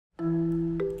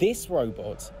This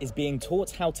robot is being taught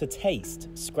how to taste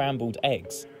scrambled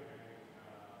eggs.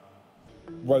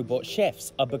 Robot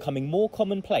chefs are becoming more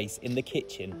commonplace in the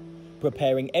kitchen,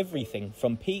 preparing everything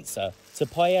from pizza to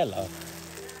paella.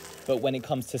 But when it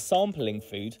comes to sampling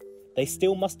food, they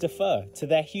still must defer to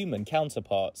their human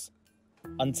counterparts.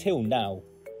 Until now.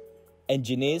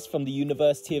 Engineers from the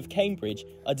University of Cambridge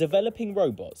are developing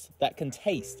robots that can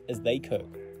taste as they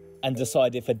cook and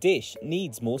decide if a dish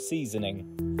needs more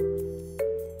seasoning.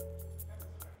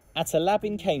 At a lab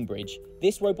in Cambridge,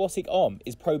 this robotic arm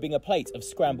is probing a plate of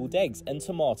scrambled eggs and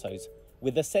tomatoes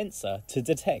with a sensor to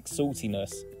detect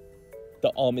saltiness.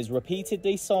 The arm is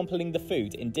repeatedly sampling the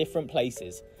food in different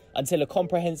places until a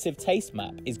comprehensive taste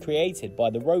map is created by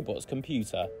the robot's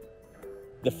computer.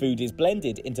 The food is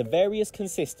blended into various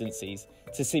consistencies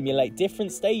to simulate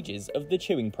different stages of the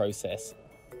chewing process.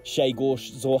 Shegor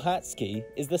Zorhatsky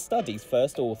is the study's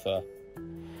first author.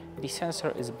 The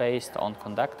sensor is based on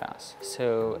conductance,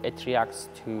 so it reacts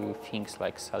to things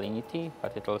like salinity,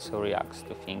 but it also reacts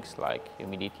to things like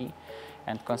humidity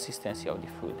and consistency of the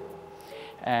food.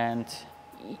 And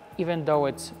even though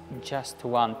it's just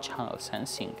one-channel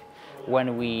sensing,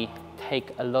 when we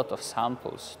take a lot of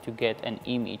samples to get an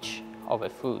image of a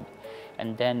food,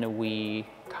 and then we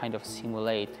kind of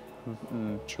simulate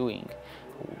chewing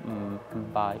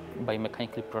by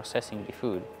mechanically processing the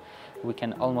food, we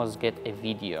can almost get a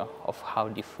video of how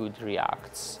the food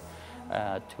reacts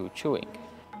to chewing.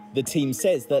 The team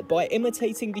says that by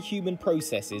imitating the human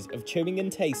processes of chewing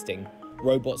and tasting,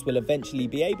 robots will eventually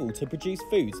be able to produce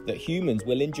foods that humans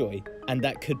will enjoy and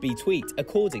that could be tweaked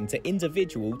according to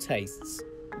individual tastes.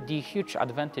 The huge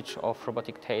advantage of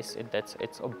robotic taste is that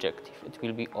it's objective. It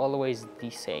will be always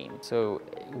the same. So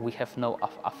we have no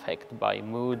affect by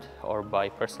mood or by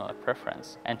personal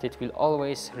preference. And it will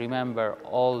always remember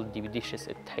all the dishes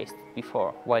it tasted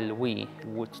before. While we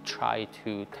would try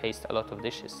to taste a lot of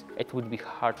dishes, it would be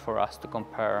hard for us to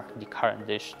compare the current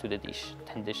dish to the dish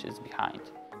 10 dishes behind.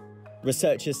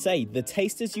 Researchers say the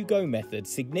taste-as-you-go method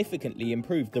significantly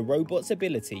improved the robot's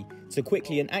ability to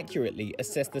quickly and accurately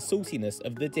assess the saltiness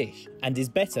of the dish and is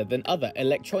better than other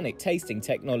electronic tasting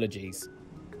technologies.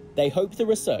 They hope the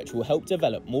research will help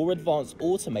develop more advanced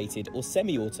automated or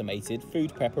semi-automated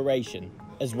food preparation,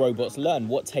 as robots learn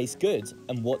what tastes good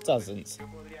and what doesn't.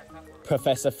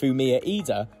 Professor Fumiya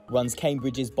Ida runs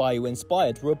Cambridge's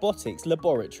bio-inspired robotics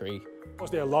laboratory.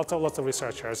 There are lots of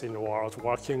researchers in the world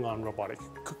working on robotic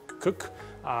cook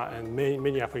and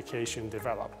many applications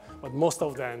develop, but most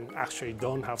of them actually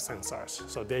don't have sensors.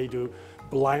 So they do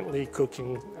blindly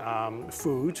cooking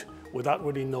food without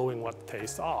really knowing what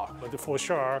tastes are. But for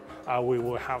sure, we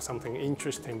will have something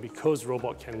interesting because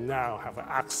robot can now have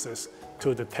access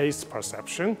to the taste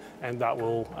perception, and that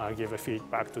will give a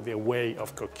feedback to their way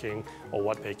of cooking or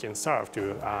what they can serve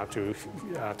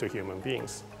to human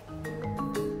beings.